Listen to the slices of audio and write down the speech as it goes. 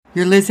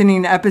You're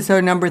listening to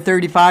episode number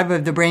 35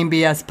 of the Brain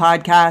BS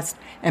podcast.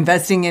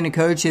 Investing in a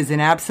coach is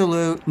an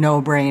absolute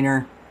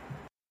no-brainer.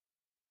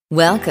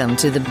 Welcome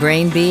to the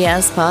Brain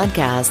BS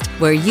podcast,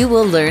 where you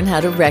will learn how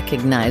to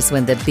recognize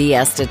when the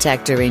BS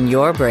detector in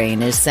your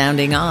brain is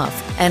sounding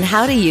off and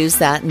how to use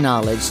that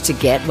knowledge to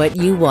get what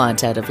you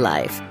want out of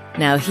life.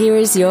 Now here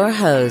is your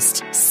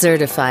host,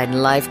 certified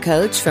life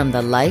coach from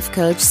the Life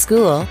Coach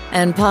School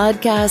and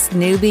podcast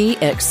newbie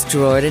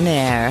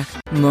extraordinaire,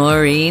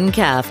 Maureen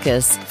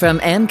Kafkas from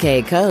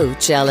MK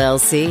Coach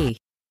LLC.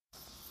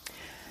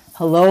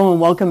 Hello and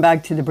welcome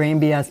back to the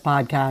Brain BS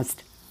podcast.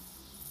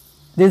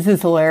 This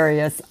is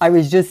hilarious. I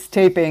was just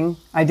taping.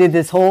 I did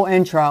this whole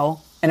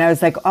intro and I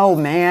was like, oh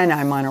man,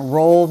 I'm on a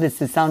roll.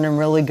 This is sounding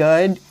really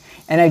good.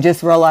 And I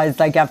just realized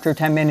like after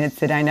 10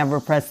 minutes that I never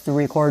pressed the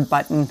record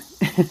button.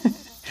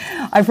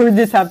 I've heard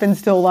this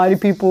happens to a lot of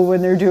people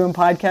when they're doing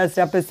podcast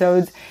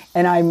episodes,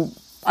 and I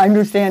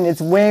understand it's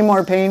way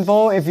more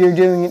painful if you're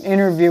doing an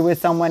interview with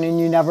someone and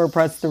you never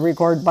press the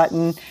record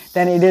button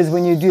than it is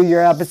when you do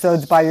your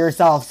episodes by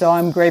yourself. So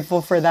I'm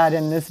grateful for that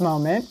in this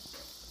moment.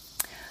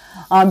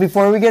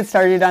 Before we get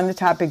started on the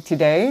topic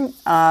today,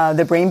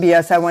 the Brain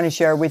BS I want to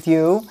share with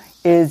you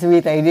is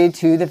related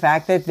to the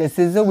fact that this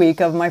is the week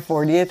of my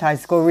 40th high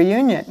school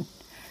reunion.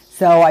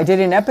 So I did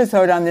an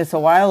episode on this a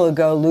while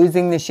ago,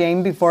 Losing the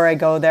Shame Before I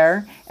Go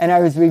There, and I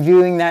was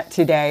reviewing that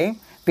today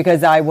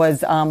because I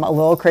was a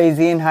little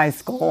crazy in high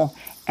school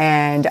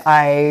and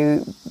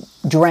I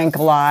drank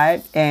a lot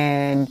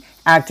and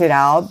acted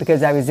out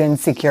because I was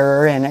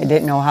insecure and I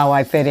didn't know how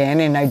I fit in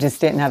and I just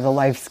didn't have the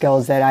life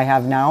skills that I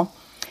have now.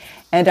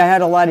 And I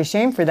had a lot of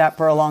shame for that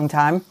for a long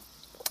time,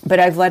 but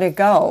I've let it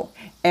go.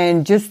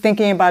 And just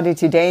thinking about it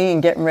today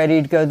and getting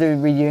ready to go to the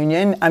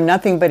reunion, I'm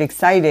nothing but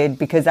excited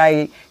because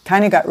I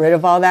kind of got rid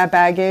of all that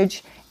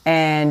baggage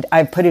and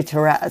I put it to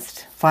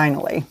rest,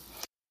 finally.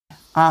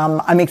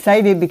 I'm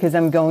excited because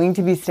I'm going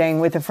to be staying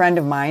with a friend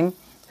of mine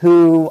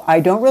who I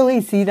don't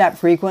really see that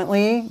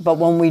frequently, but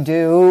when we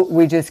do,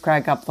 we just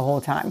crack up the whole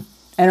time.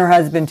 And her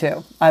husband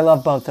too. I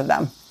love both of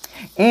them.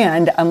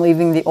 And I'm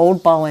leaving the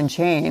old ball and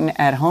chain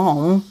at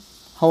home.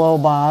 Hello,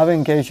 Bob,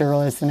 in case you're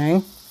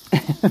listening.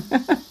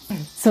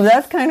 So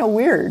that's kind of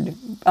weird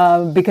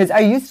because I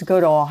used to go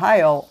to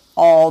Ohio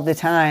all the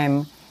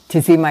time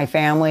to see my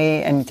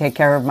family and take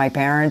care of my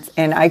parents.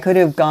 And I could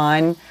have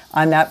gone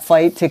on that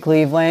flight to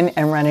Cleveland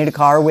and rented a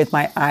car with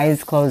my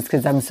eyes closed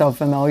because I'm so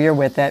familiar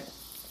with it.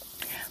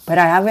 But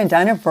I haven't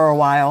done it for a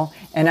while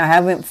and I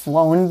haven't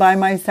flown by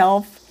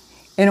myself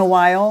in a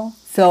while.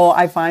 So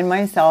I find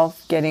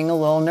myself getting a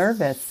little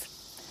nervous.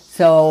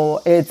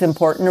 So it's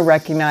important to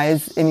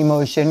recognize an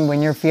emotion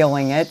when you're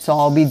feeling it. So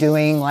I'll be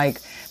doing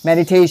like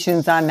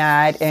meditations on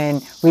that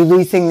and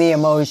releasing the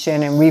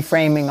emotion and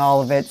reframing all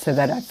of it so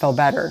that I feel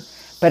better.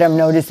 But I'm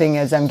noticing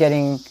as I'm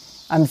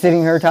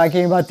sitting here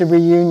talking about the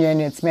reunion,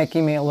 it's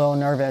making me a little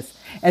nervous.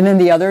 And then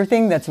the other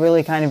thing that's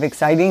really kind of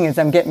exciting is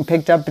I'm getting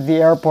picked up at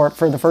the airport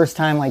for the first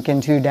time like in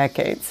 2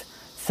 decades.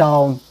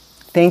 So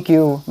thank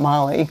you,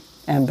 Molly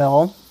and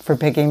Bill, for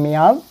picking me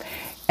up.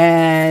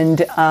 And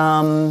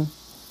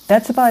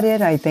that's about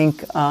it, I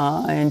think,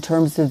 in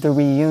terms of the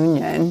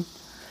reunion.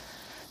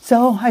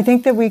 So I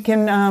think that we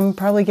can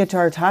probably get to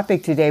our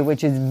topic today,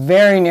 which is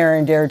very near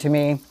and dear to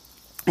me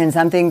and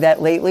something that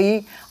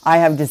lately I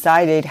have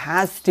decided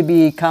has to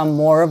become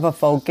more of a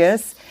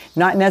focus,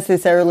 not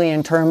necessarily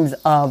in terms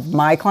of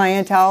my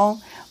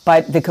clientele,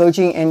 but the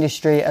coaching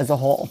industry as a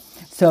whole.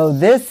 So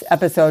this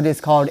episode is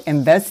called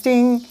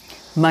Investing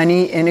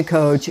Money in a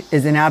Coach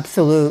is an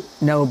Absolute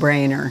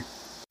No-Brainer.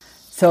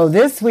 So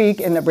this week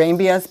in the Brain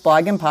BS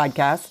blog and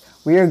podcast,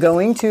 we are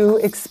going to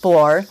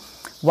explore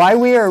why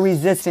we are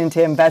resistant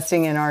to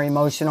investing in our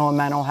emotional and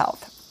mental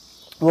health.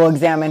 We'll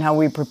examine how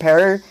we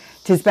prepare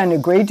to spend a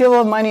great deal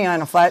of money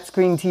on a flat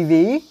screen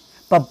TV,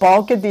 but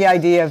balk at the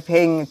idea of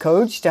paying a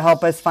coach to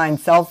help us find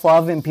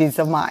self-love and peace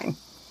of mind.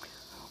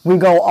 We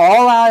go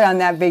all out on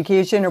that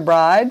vacation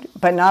abroad,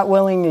 but not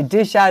willing to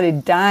dish out a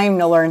dime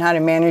to learn how to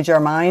manage our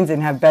minds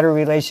and have better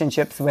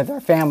relationships with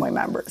our family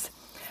members.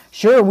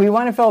 Sure, we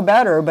want to feel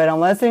better, but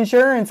unless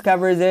insurance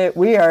covers it,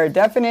 we are a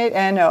definite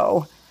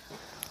NO.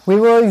 We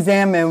will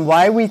examine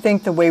why we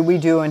think the way we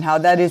do and how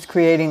that is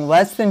creating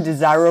less than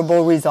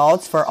desirable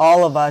results for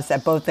all of us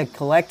at both the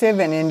collective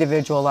and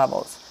individual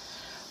levels.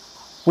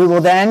 We will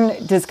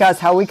then discuss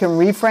how we can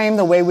reframe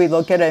the way we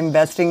look at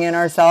investing in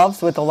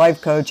ourselves with a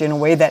life coach in a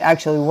way that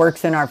actually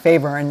works in our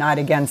favor and not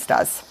against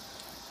us.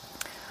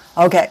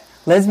 Okay,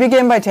 let's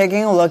begin by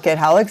taking a look at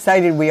how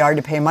excited we are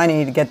to pay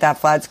money to get that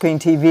flat screen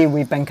TV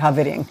we've been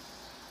coveting.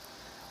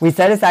 We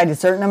set aside a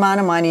certain amount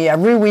of money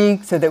every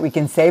week so that we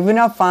can save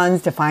enough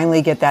funds to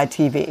finally get that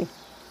TV.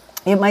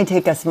 It might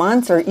take us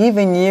months or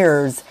even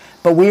years,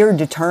 but we are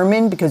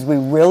determined because we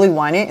really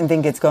want it and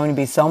think it's going to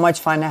be so much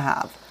fun to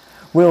have.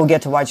 We will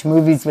get to watch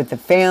movies with the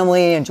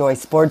family, enjoy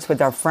sports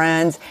with our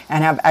friends,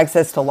 and have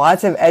access to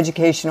lots of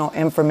educational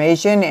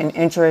information and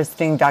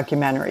interesting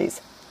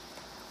documentaries.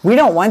 We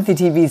don't want the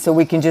TV so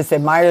we can just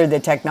admire the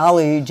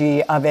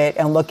technology of it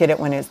and look at it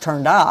when it's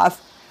turned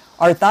off.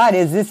 Our thought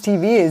is this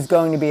TV is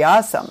going to be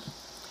awesome.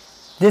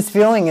 This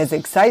feeling is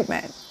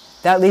excitement.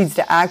 That leads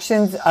to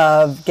actions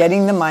of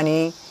getting the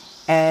money,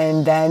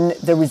 and then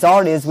the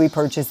result is we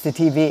purchase the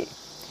TV.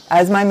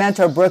 As my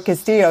mentor Brooke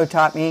Castillo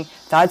taught me,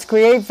 thoughts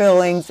create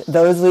feelings,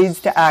 those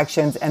leads to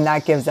actions, and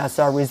that gives us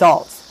our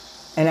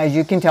results. And as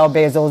you can tell,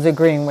 Basil is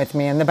agreeing with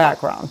me in the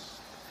background.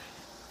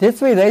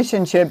 This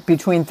relationship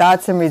between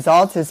thoughts and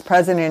results is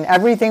present in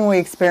everything we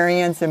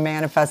experience and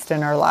manifest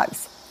in our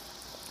lives.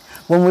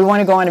 When we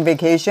want to go on a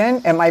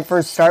vacation, it might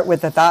first start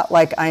with a thought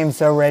like, I am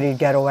so ready to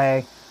get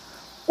away.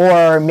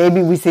 Or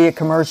maybe we see a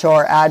commercial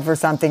or ad for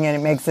something and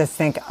it makes us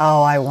think,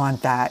 oh, I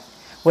want that.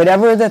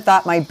 Whatever the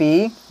thought might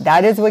be,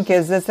 that is what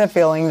gives us a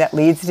feeling that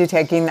leads to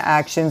taking the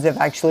actions of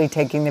actually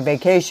taking the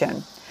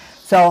vacation.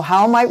 So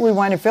how might we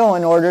want to feel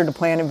in order to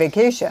plan a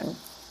vacation?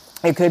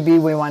 It could be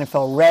we want to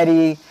feel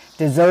ready,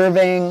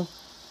 deserving,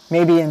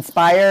 maybe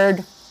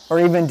inspired, or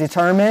even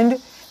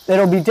determined.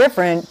 It'll be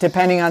different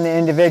depending on the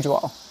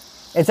individual.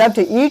 It's up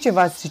to each of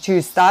us to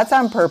choose thoughts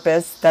on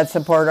purpose that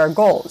support our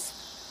goals.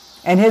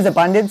 In his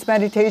abundance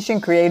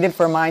meditation created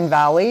for Mind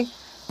Valley,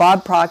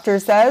 Bob Proctor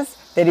says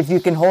that if you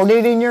can hold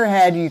it in your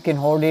head, you can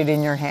hold it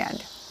in your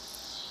hand.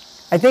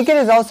 I think it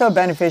is also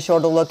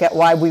beneficial to look at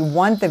why we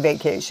want the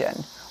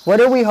vacation. What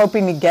are we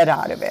hoping to get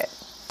out of it?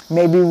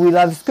 Maybe we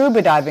love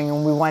scuba diving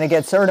and we want to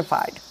get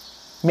certified.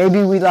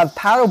 Maybe we love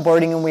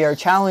paddleboarding and we are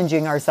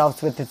challenging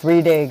ourselves with the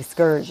 3-day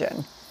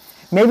excursion.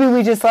 Maybe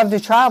we just love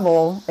to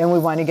travel and we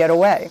want to get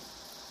away.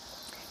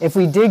 If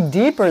we dig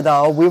deeper,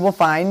 though, we will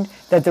find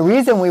that the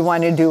reason we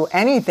want to do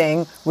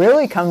anything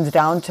really comes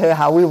down to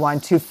how we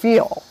want to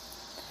feel.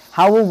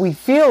 How will we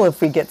feel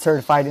if we get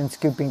certified in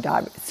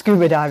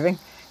scuba diving?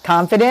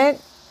 Confident?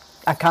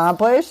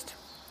 Accomplished?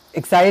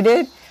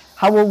 Excited?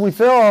 How will we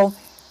feel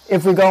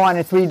if we go on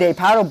a 3-day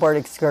paddleboard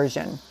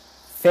excursion?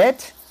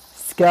 Fit?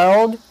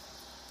 Skilled?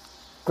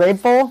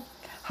 Grateful?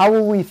 How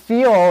will we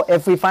feel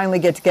if we finally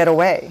get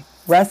away?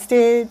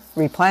 Rested?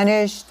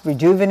 Replenished?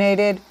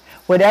 Rejuvenated?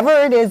 Whatever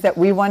it is that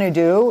we want to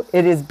do,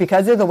 it is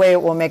because of the way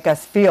it will make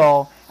us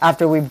feel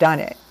after we've done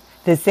it.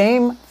 The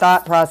same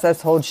thought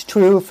process holds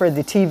true for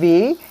the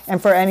TV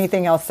and for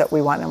anything else that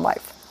we want in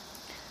life.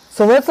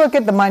 So let's look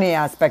at the money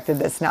aspect of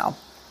this now.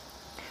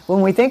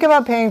 When we think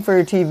about paying for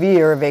a TV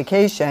or a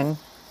vacation,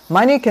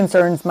 money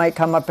concerns might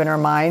come up in our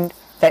mind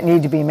that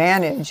need to be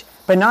managed,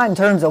 but not in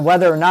terms of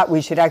whether or not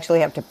we should actually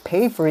have to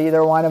pay for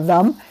either one of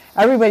them.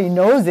 Everybody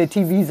knows that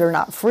TVs are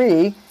not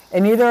free,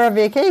 and neither are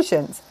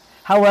vacations.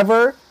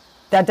 However,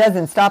 that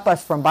doesn't stop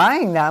us from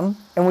buying them,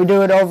 and we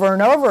do it over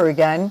and over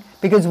again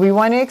because we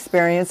want to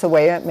experience the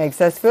way it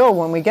makes us feel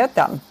when we get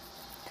them.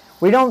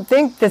 We don't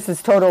think this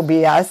is total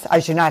BS.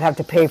 I should not have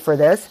to pay for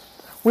this.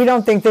 We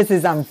don't think this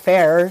is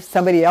unfair.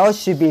 Somebody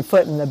else should be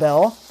footing the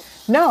bill.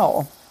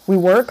 No, we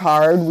work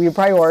hard, we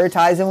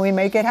prioritize, and we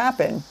make it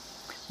happen.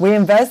 We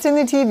invest in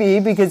the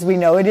TV because we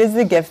know it is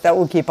the gift that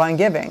will keep on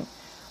giving.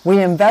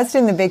 We invest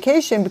in the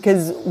vacation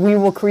because we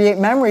will create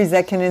memories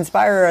that can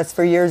inspire us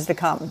for years to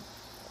come.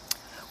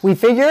 We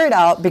figure it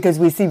out because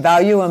we see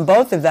value in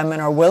both of them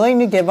and are willing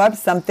to give up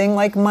something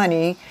like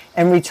money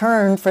in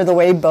return for the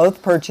way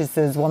both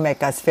purchases will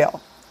make us feel.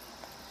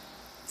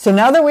 So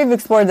now that we've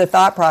explored the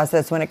thought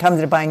process when it comes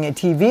to buying a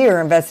TV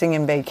or investing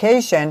in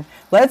vacation,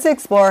 let's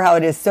explore how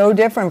it is so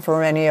different for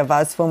many of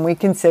us when we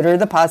consider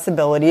the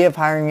possibility of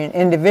hiring an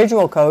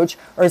individual coach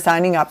or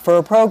signing up for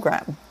a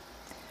program.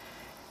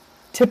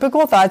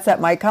 Typical thoughts that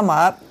might come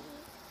up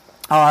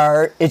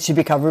are, it should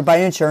be covered by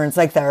insurance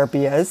like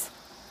therapy is.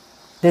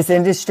 This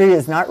industry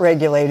is not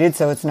regulated,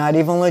 so it's not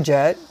even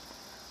legit.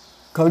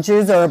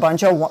 Coaches are a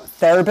bunch of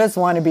therapist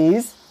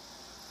wannabes.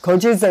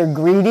 Coaches are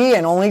greedy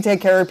and only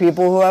take care of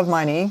people who have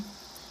money.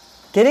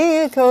 Getting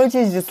a coach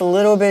is just a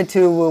little bit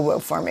too woo-woo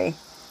for me.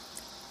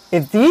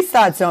 If these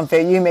thoughts don't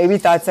fit you, maybe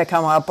thoughts that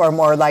come up are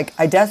more like,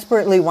 I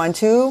desperately want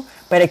to,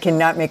 but I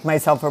cannot make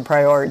myself a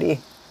priority.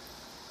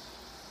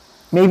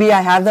 Maybe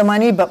I have the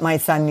money, but my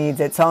son needs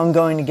it, so I'm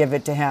going to give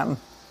it to him.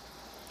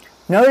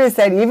 Notice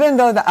that even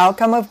though the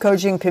outcome of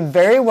coaching could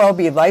very well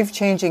be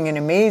life-changing and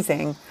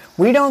amazing,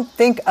 we don't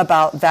think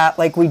about that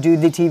like we do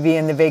the TV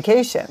and the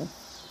vacation.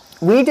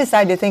 We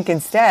decide to think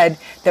instead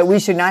that we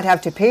should not have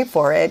to pay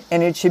for it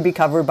and it should be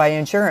covered by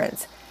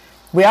insurance.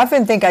 We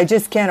often think I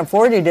just can't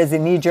afford it as a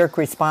knee-jerk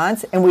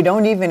response, and we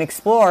don't even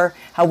explore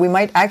how we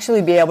might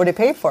actually be able to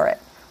pay for it.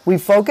 We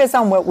focus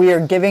on what we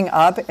are giving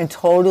up and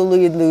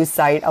totally lose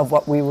sight of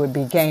what we would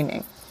be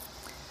gaining.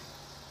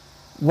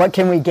 What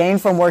can we gain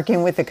from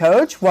working with a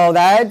coach? Well,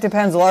 that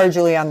depends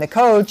largely on the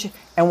coach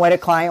and what a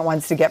client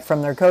wants to get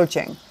from their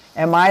coaching.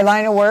 In my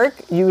line of work,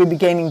 you would be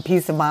gaining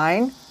peace of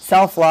mind,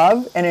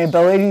 self-love, and an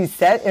ability to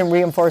set and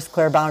reinforce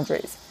clear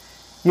boundaries.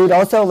 You would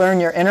also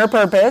learn your inner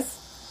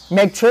purpose,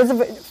 make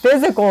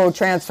physical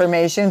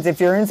transformations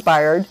if you're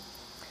inspired,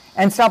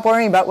 and stop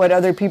worrying about what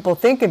other people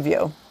think of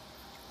you.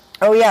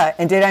 Oh yeah,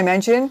 and did I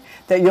mention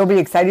that you'll be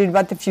excited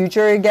about the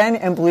future again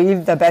and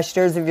believe the best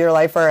years of your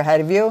life are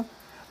ahead of you?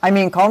 I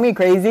mean, call me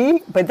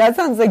crazy, but that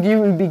sounds like you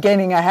would be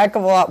gaining a heck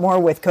of a lot more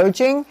with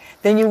coaching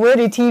than you would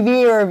a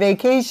TV or a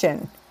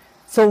vacation.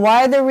 So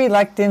why the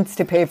reluctance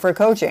to pay for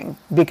coaching?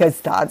 Because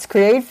thoughts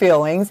create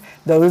feelings,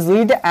 those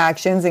lead to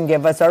actions and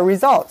give us our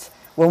results.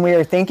 When we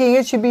are thinking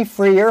it should be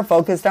free or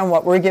focused on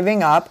what we're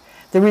giving up,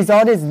 the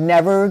result is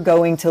never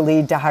going to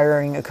lead to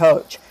hiring a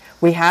coach.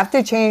 We have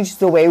to change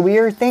the way we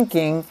are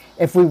thinking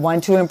if we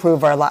want to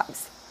improve our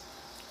lives.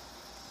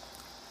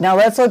 Now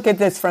let's look at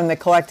this from the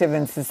collective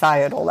and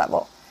societal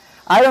level.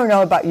 I don't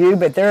know about you,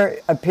 but there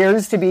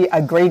appears to be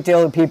a great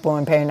deal of people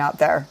in pain out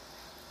there.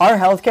 Our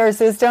healthcare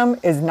system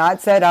is not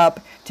set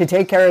up to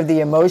take care of the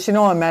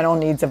emotional and mental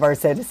needs of our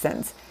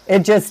citizens.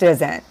 It just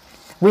isn't.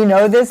 We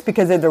know this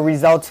because of the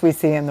results we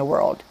see in the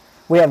world.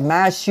 We have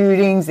mass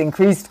shootings,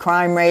 increased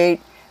crime rate,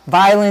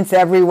 violence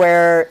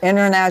everywhere,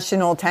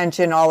 international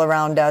tension all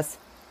around us.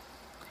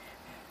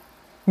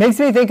 Makes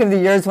me think of the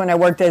years when I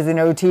worked as an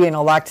OT in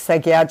a locked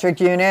psychiatric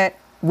unit.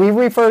 We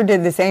referred to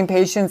the same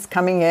patients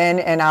coming in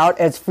and out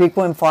as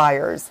frequent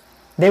flyers.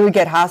 They would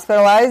get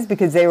hospitalized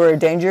because they were a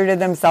danger to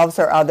themselves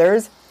or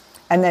others,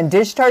 and then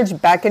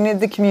discharged back into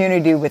the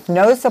community with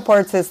no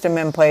support system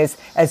in place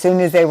as soon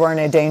as they weren't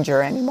a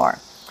danger anymore.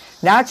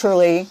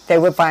 Naturally, they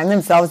would find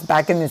themselves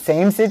back in the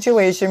same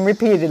situation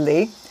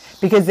repeatedly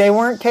because they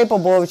weren't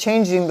capable of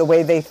changing the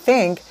way they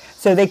think,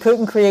 so they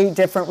couldn't create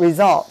different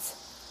results.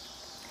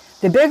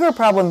 The bigger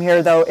problem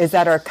here, though, is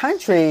that our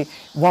country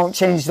won't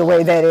change the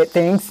way that it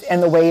thinks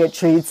and the way it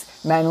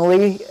treats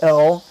mentally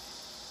ill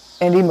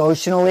and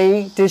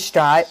emotionally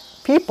distraught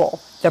people.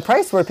 The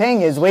price we're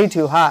paying is way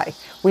too high.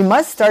 We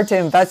must start to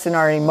invest in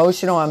our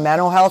emotional and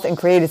mental health and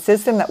create a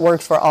system that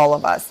works for all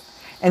of us.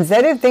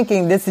 Instead of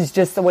thinking this is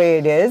just the way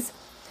it is,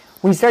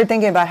 we start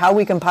thinking about how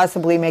we can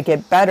possibly make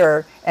it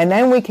better, and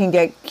then we can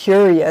get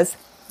curious,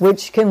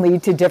 which can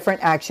lead to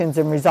different actions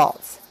and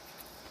results.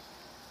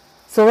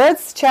 So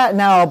let's chat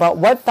now about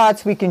what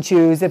thoughts we can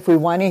choose if we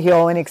want to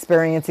heal and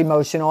experience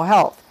emotional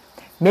health.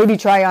 Maybe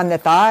try on the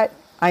thought,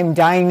 I'm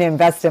dying to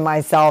invest in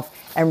myself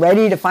and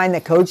ready to find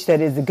the coach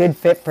that is a good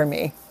fit for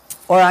me.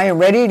 Or I am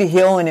ready to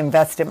heal and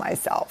invest in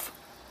myself.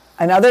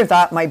 Another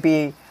thought might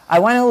be, I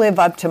want to live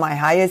up to my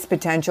highest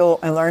potential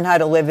and learn how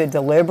to live a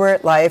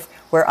deliberate life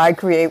where I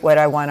create what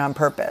I want on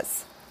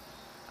purpose.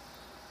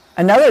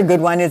 Another good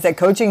one is that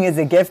coaching is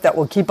a gift that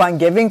will keep on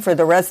giving for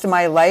the rest of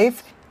my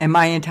life, and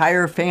my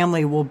entire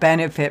family will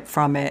benefit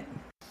from it.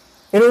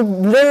 It'll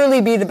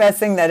literally be the best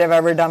thing that I've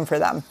ever done for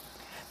them.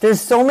 There's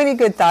so many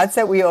good thoughts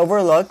that we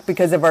overlook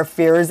because of our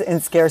fears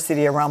and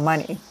scarcity around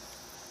money.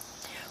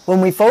 When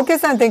we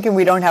focus on thinking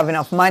we don't have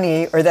enough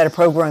money or that a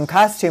program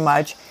costs too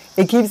much,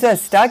 it keeps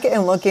us stuck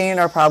in looking at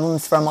our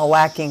problems from a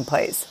lacking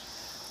place.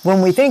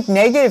 When we think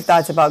negative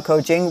thoughts about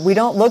coaching, we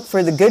don't look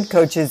for the good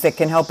coaches that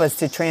can help us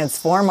to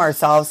transform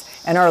ourselves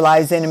and our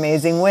lives in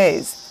amazing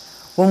ways.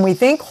 When we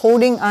think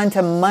holding on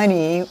to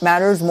money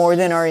matters more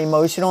than our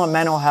emotional and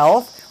mental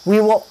health,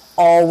 we will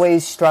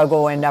always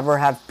struggle and never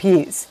have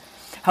peace.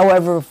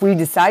 However, if we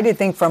decide to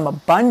think from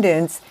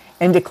abundance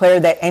and declare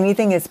that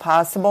anything is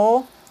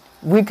possible,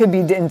 we could be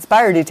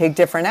inspired to take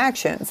different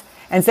actions.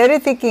 Instead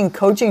of thinking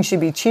coaching should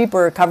be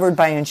cheaper or covered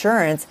by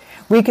insurance,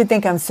 we could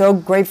think I'm so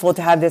grateful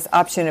to have this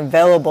option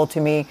available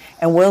to me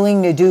and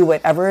willing to do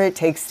whatever it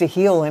takes to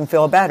heal and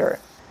feel better.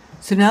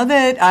 So now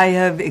that I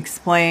have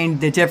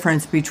explained the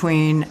difference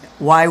between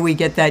why we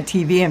get that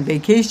TV and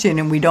vacation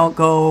and we don't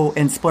go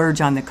and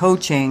splurge on the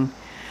coaching,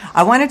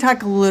 I want to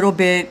talk a little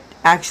bit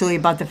actually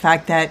about the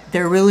fact that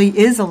there really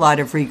is a lot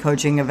of free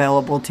coaching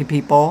available to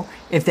people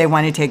if they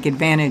want to take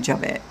advantage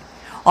of it.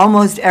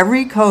 Almost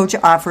every coach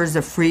offers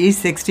a free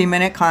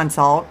 60-minute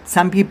consult.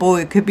 Some people,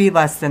 it could be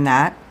less than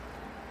that.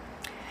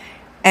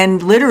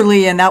 And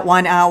literally in that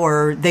 1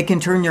 hour, they can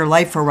turn your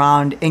life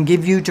around and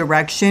give you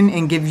direction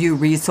and give you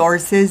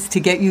resources to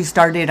get you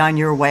started on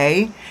your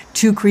way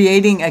to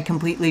creating a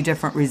completely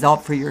different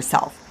result for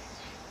yourself.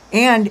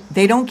 And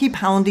they don't keep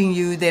hounding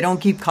you. They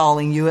don't keep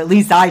calling you. At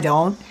least I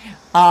don't.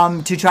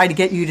 To try to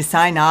get you to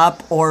sign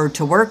up or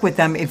to work with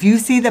them. If you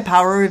see the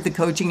power of the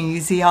coaching and you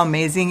see how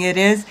amazing it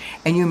is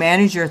and you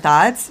manage your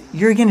thoughts,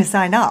 you're going to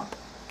sign up.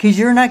 Because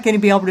you're not going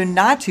to be able to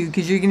not to,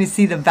 because you're going to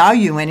see the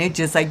value in it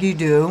just like you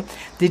do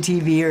the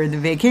TV or the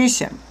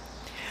vacation.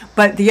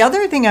 But the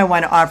other thing I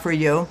want to offer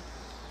you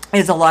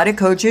is a lot of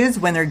coaches,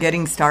 when they're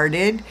getting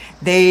started,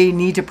 they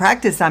need to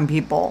practice on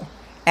people.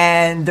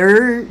 And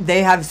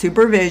they have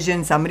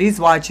supervision, somebody's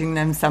watching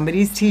them,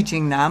 somebody's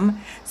teaching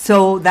them.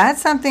 So that's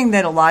something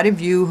that a lot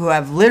of you who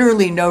have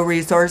literally no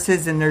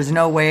resources and there's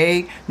no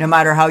way, no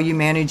matter how you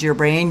manage your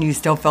brain, you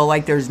still feel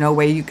like there's no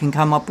way you can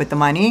come up with the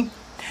money.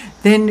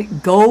 Then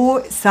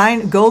go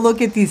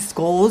look at these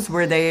schools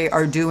where they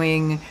are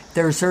doing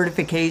their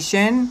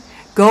certification.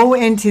 Go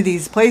into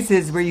these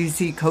places where you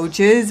see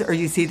coaches or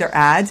you see their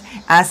ads.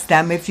 Ask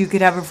them if you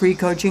could have a free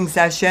coaching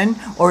session,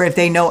 or if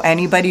they know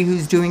anybody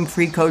who's doing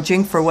free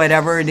coaching for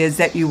whatever it is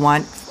that you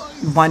want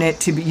it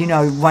to be,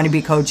 want to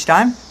be coached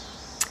on.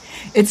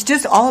 It's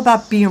just all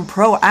about being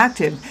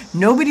proactive.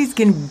 Nobody's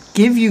going to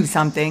give you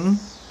something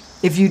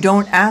if you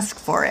don't ask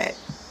for it.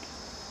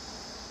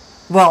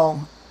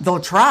 Well, they'll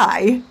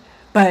try,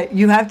 But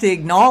you have to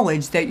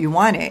acknowledge that you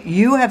want it.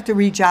 You have to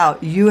reach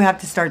out. You have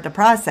to start the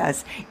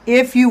process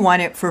if you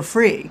want it for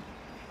free.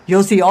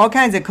 You'll see all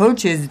kinds of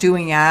coaches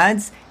doing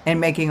ads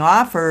and making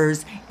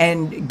offers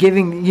and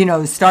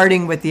giving,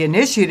 starting with the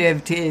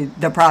initiative to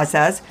the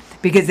process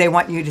because they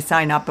want you to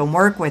sign up and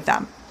work with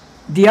them.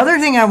 The other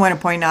thing I want to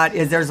point out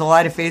is there's a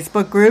lot of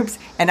Facebook groups,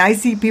 and I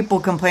see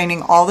people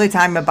complaining all the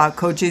time about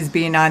coaches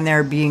being on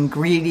there, being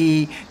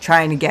greedy,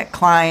 trying to get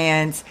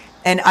clients.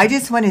 And I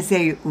just want to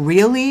say,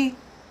 really?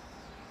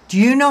 Do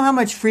you know how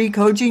much free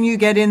coaching you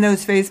get in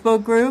those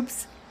Facebook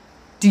groups?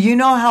 Do you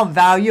know how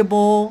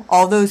valuable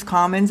all those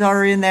comments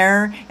are in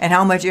there and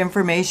how much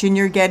information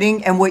you're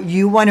getting? And what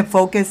you want to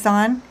focus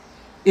on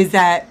is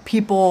that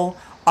people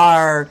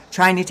are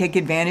trying to take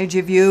advantage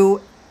of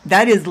you.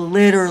 That is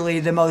literally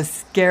the most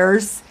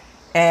scarce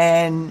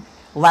and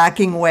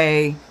lacking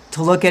way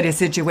to look at a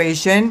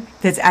situation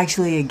that's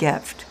actually a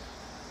gift.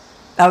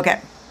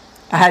 Okay,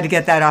 I had to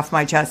get that off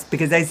my chest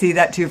because I see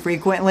that too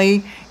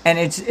frequently. And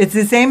it's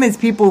the same as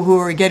people who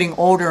are getting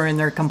older and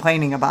they're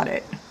complaining about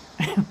it.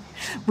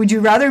 Would you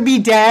rather be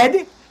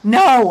dead?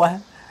 No.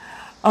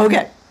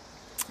 Okay.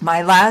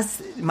 My last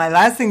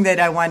thing that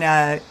I want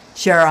to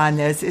share on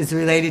this is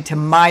related to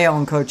my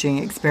own coaching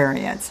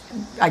experience.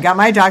 I got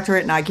my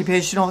doctorate in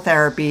occupational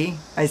therapy.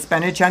 I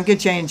spent a chunk of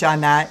change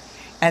on that.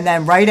 And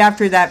then right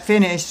after that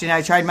finished and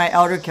I tried my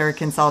elder care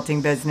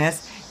consulting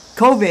business,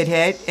 COVID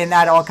hit and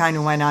that all kind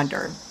of went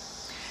under.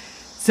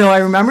 So I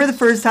remember the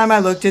first time I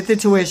looked at the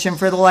tuition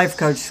for the life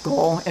coach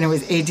school and it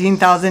was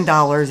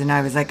 $18,000 and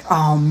I was like,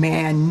 oh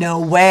man, no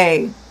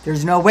way.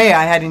 There's no way.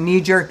 I had a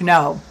knee-jerk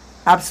no.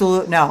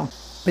 Absolute no.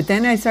 But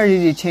then I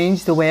started to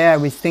change the way I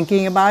was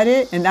thinking about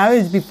it, and that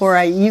was before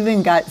I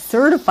even got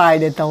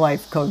certified at the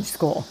life coach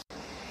school.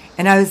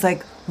 And I was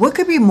like, what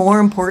could be more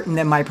important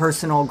than my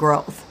personal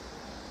growth?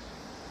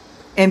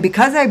 And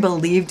because I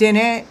believed in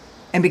it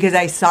and because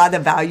I saw the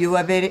value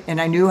of it and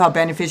I knew how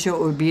beneficial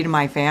it would be to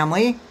my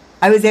family,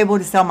 I was able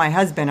to sell my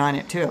husband on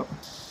it too.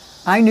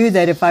 I knew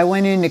that if I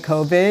went into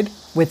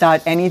COVID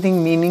without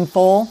anything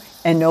meaningful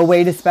and no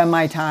way to spend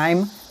my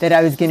time, that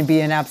I was going to be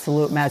an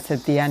absolute mess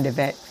at the end of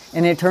it.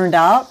 And it turned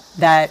out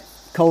that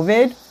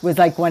COVID was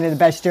like one of the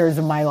best years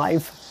of my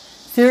life.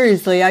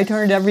 Seriously, I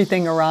turned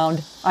everything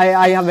around.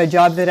 I have a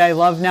job that I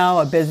love now,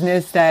 a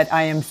business that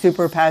I am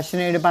super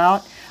passionate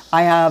about.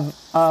 I have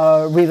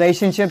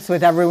relationships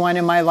with everyone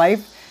in my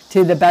life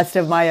to the best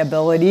of my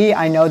ability.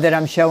 I know that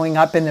I'm showing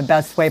up in the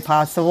best way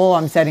possible.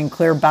 I'm setting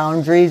clear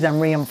boundaries. I'm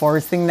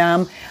reinforcing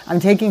them. I'm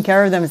taking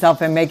care of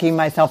myself and making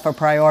myself a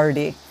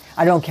priority.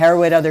 I don't care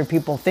what other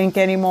people think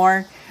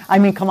anymore. I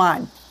mean, come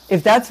on.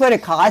 If that's what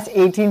it costs,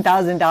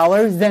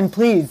 $18,000, then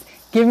please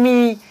give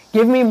me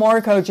more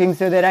coaching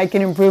so that I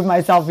can improve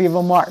myself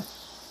even more.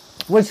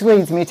 Which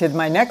leads me to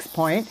my next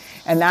point,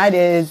 and that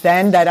is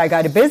then that I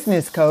got a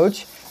business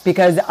coach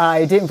because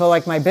I didn't feel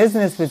like my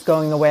business was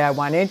going the way I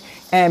wanted.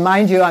 And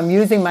mind you, I'm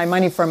using my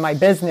money from my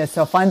business,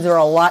 so funds are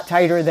a lot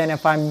tighter than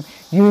if I'm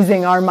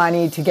using our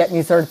money to get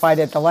me certified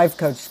at the life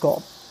coach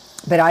school.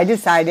 But I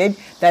decided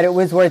that it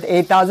was worth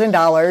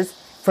 $8,000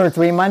 for a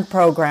 3-month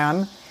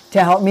program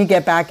to help me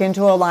get back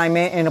into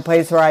alignment in a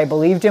place where I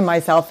believed in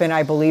myself and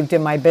I believed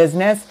in my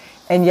business.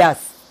 And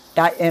yes,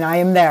 and I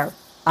am there.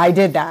 I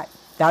did that.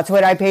 That's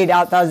what I paid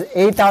out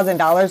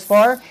 $8,000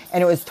 for,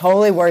 and it was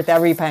totally worth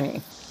every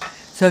penny.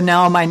 So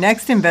now my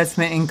next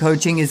investment in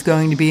coaching is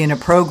going to be in a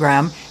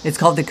program. It's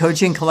called the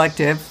Coaching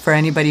Collective for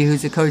anybody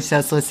who's a coach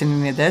that's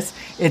listening to this.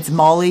 It's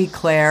Molly,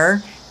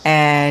 Claire,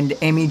 and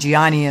Amy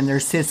Gianni and their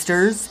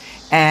sisters.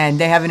 And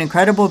they have an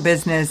incredible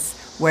business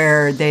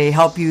where they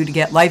help you to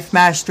get life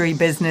mastery,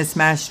 business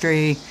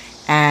mastery,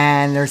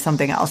 and there's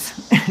something else.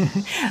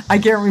 I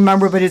can't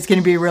remember, but it's going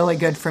to be really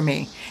good for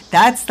me.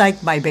 That's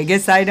like my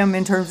biggest item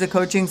in terms of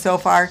coaching so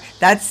far.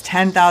 That's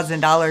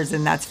 $10,000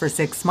 and that's for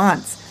 6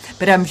 months.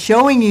 But I'm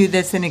showing you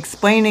this and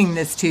explaining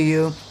this to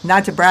you,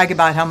 not to brag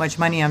about how much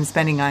money I'm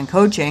spending on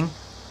coaching,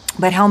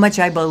 but how much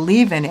I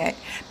believe in it.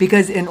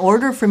 Because in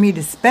order for me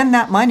to spend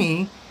that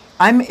money,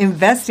 I'm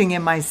investing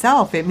in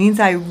myself. It means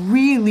I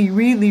really,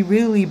 really,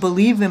 really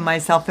believe in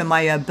myself and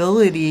my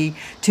ability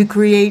to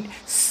create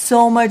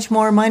so much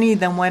more money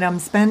than what I'm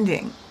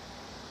spending.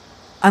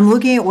 I'm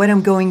looking at what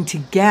I'm going to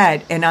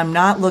get, and I'm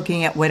not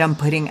looking at what I'm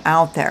putting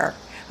out there.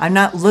 I'm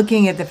not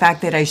looking at the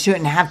fact that I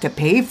shouldn't have to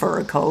pay for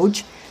a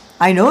coach.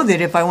 I know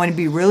that if I want to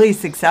be really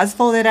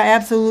successful, that I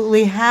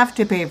absolutely have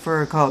to pay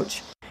for a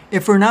coach.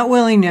 If we're not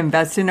willing to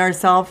invest in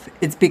ourselves,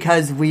 it's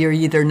because we are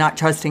either not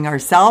trusting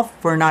ourselves,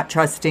 we're not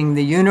trusting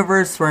the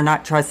universe, we're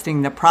not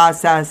trusting the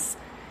process,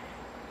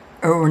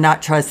 or we're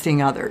not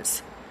trusting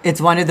others.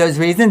 It's one of those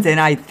reasons, and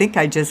I think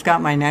I just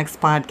got my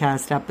next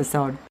podcast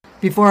episode.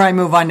 Before I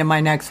move on to my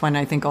next one,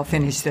 I think I'll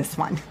finish this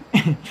one.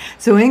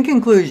 So in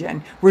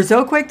conclusion, we're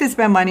so quick to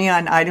spend money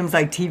on items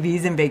like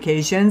TVs and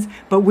vacations,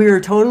 but we are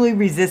totally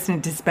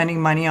resistant to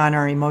spending money on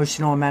our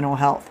emotional and mental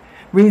health.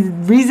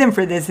 Reason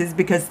for this is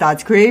because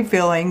thoughts create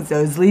feelings,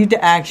 those lead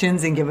to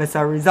actions and give us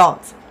our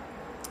results.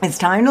 It's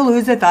time to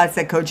lose the thoughts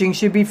that coaching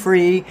should be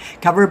free,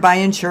 covered by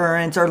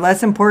insurance, or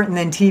less important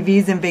than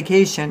TVs and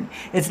vacation.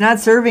 It's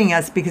not serving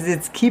us because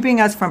it's keeping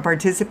us from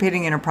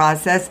participating in a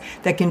process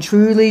that can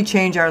truly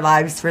change our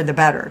lives for the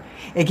better.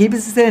 It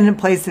keeps us in a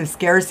place of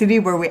scarcity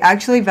where we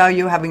actually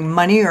value having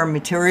money or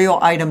material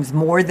items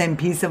more than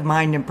peace of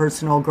mind and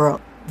personal growth.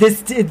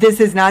 This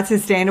is not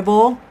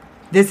sustainable.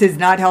 This is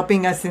not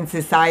helping us in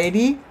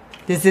society.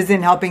 This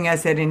isn't helping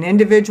us at an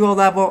individual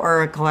level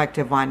or a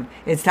collective one.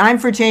 It's time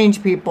for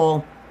change,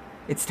 people.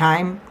 It's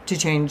time to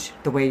change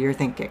the way you're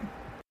thinking.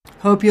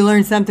 Hope you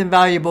learned something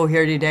valuable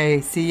here today.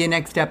 See you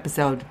next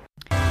episode.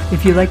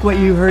 If you like what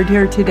you heard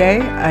here today,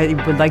 I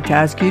would like to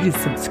ask you to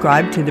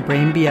subscribe to the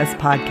Brain BS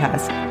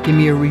podcast. Give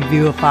me a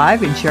review of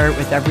 5 and share it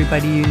with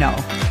everybody you know.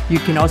 You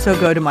can also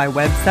go to my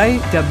website,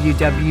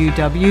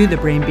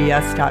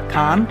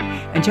 www.thebrainbs.com,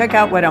 and check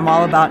out what I'm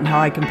all about and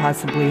how I can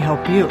possibly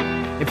help you.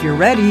 If you're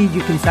ready,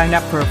 you can sign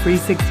up for a free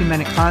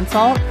 60-minute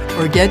consult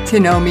or get to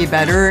know me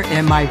better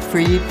in my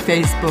free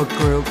Facebook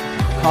group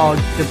called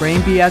the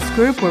Brain BS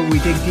Group, where we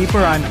dig deeper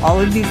on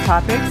all of these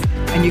topics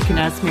and you can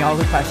ask me all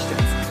the questions.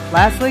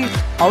 Lastly,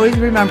 always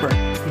remember,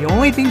 the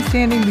only thing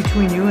standing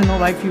between you and the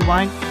life you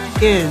want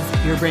is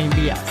your Brain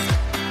BS.